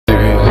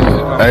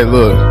Hey,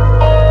 look.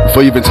 Before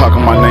you been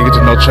talking my name, get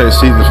to know trade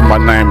season for my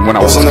name when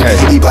I was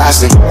K.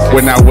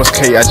 When I was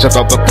K, I jumped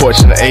off the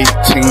porch at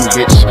 18,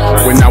 bitch.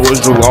 When I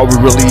was Drew, all we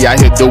really out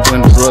here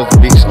doing drugs,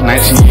 bitch.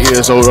 19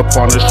 years old up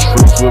on the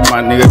streets with my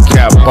nigga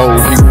Capo.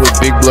 He was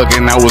big blood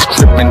and I was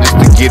crippin' just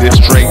to get it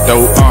straight,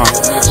 though.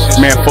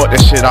 Man, fuck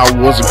that shit, I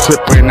wasn't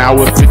crippin'. I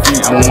was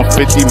 50 on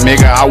 50,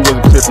 nigga. I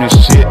wasn't crippin'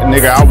 shit,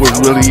 nigga. I was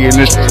really in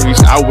the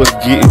streets. I was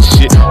getting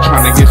shit,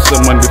 trying to get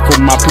some money before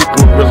my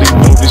people really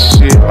know this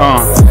shit.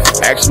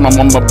 Asked my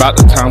mom about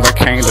the times I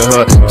came to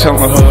her,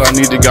 telling her I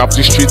need to get off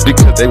these streets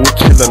because they were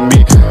killing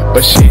me.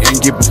 But she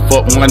ain't give a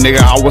fuck, my nigga.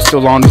 I was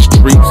still on the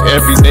streets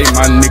every day,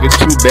 my nigga.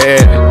 Too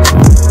bad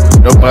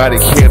nobody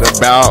cared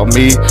about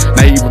me,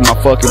 not even my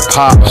fucking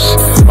pops.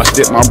 My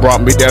stepmom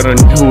brought me down to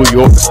New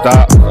York to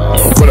stop,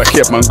 but I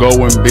kept on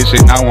going, bitch,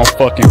 and now I'm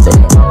fucking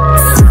back.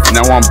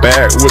 Now I'm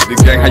back with the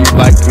gang, how you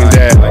liking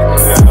that?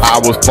 I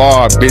was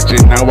far, bitch,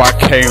 and now I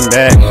came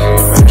back.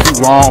 Too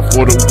long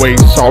for the wait,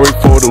 sorry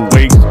for the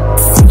wait.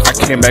 I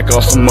came back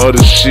off some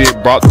other shit,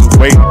 brought the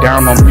weight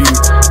down on me.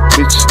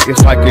 Bitch,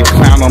 it's like a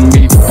clown on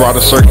me. Brought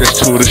a circus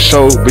to the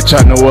show, bitch,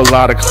 I know a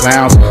lot of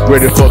clowns.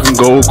 Ready to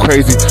fucking go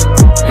crazy.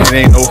 It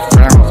ain't no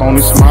frowns,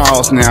 only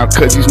smiles now,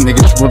 cause these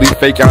niggas really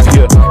fake out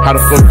here. How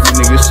the fuck you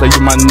niggas say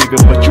you my nigga,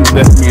 but you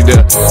left me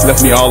there?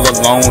 Left me all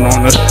alone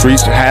on the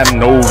streets, I had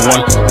no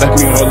one. Left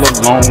me all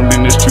alone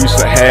in the streets,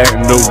 I had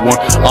no one.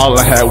 All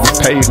I had was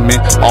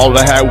pavement, all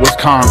I had was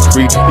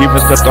concrete. Even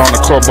stepped on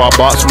the crowbar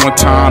box one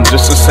time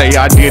just to say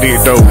I did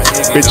it though.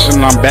 Bitch,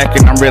 and I'm back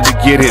and I'm ready to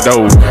get it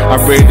though.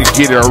 I'm ready to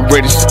get it, I'm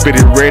ready to spit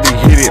it, ready to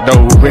hit it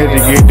though. Ready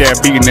to get that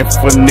beat, and if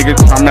a nigga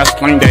trying to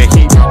sling that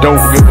heat,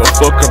 don't give a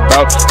fuck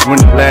about when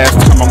the last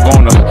time I'm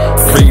gonna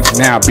breathe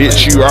now.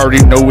 Bitch, you already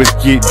know it's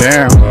get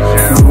down.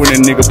 When a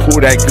nigga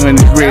pull that gun,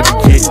 he's ready to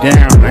get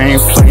down. I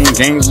ain't playing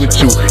games with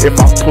you. If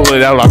I pull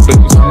it out, I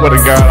swear to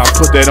God, I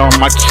put that on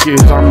my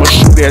kids. I'ma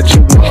shoot at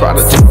you and try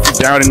to take you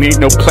down. And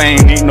ain't no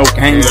playing, ain't no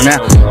games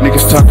now.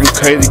 Niggas talking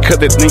crazy cause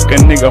they think a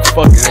nigga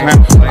fucking clown.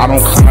 I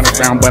don't clown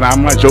around, but I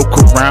might joke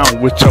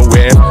around with your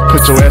ass.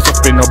 Put your ass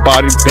up in a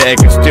body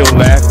bag and still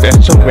laugh at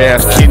your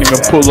ass. Can't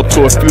even pull up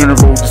to a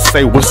funeral to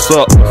say what's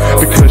up,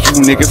 because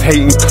you niggas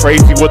hating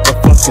crazy. What the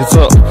fuck is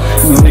up?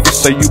 You niggas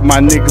say you my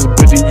niggas,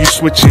 but then you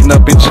switching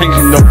up and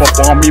changing up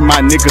on me.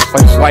 My niggas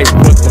like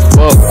what the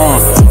fuck?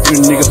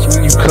 You niggas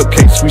sweet, you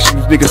cupcakes sweet,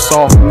 you niggas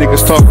soft.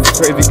 Niggas talking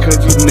crazy cause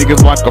you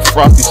niggas like a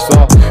frosty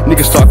soft.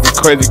 Niggas talking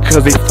crazy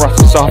cause they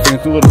frosty soft and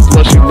little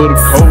slushy, little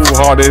cold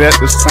hearted at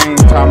the same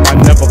time. I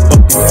never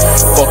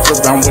fuck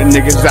around with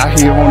niggas out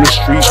here on the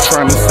streets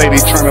trying to say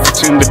they trying to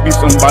pretend to be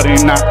somebody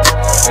not.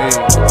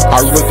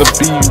 I'd rather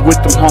be with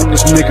them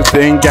homeless niggas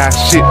that ain't got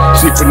shit.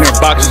 Sleeping in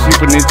boxes,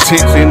 sleeping in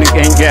tents, and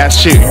they ain't got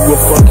shit. You a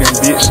fucking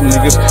bitch,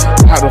 niggas.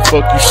 How the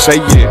fuck you say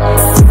it?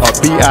 A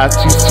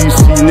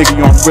B-I-T-C-C, nigga,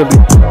 you really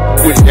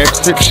with that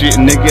crip shit,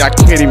 nigga. I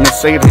can't even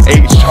say the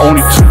H.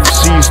 Only 2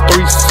 C's,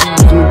 3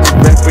 C's, nigga,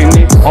 rapping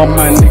it. All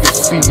my niggas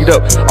seed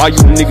up, all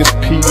you niggas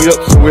peed up.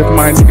 So if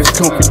my niggas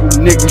come for you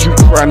niggas, you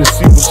trying to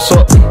see what's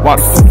up. Why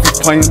the fuck you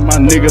playing my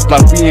niggas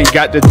like we ain't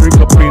got the drink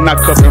up in our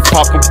cup and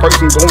poppin'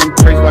 person going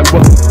crazy like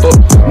what the fuck?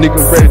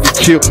 Niggas ready to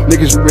kill,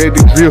 niggas ready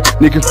to drill,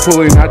 niggas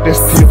pulling out that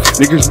steel,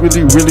 niggas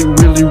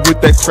really with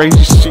that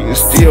crazy shit. And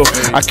still,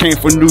 I came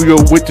from New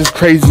York with this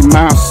crazy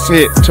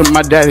mindset. To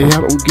my daddy,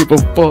 I don't give a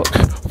fuck.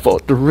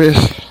 Fuck the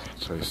rest.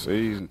 So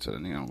season to the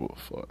nigga, I don't give a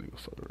fuck. Nigga,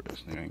 fuck the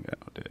rest. Nigga ain't got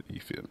no daddy.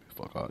 You feel me?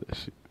 Fuck all that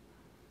shit.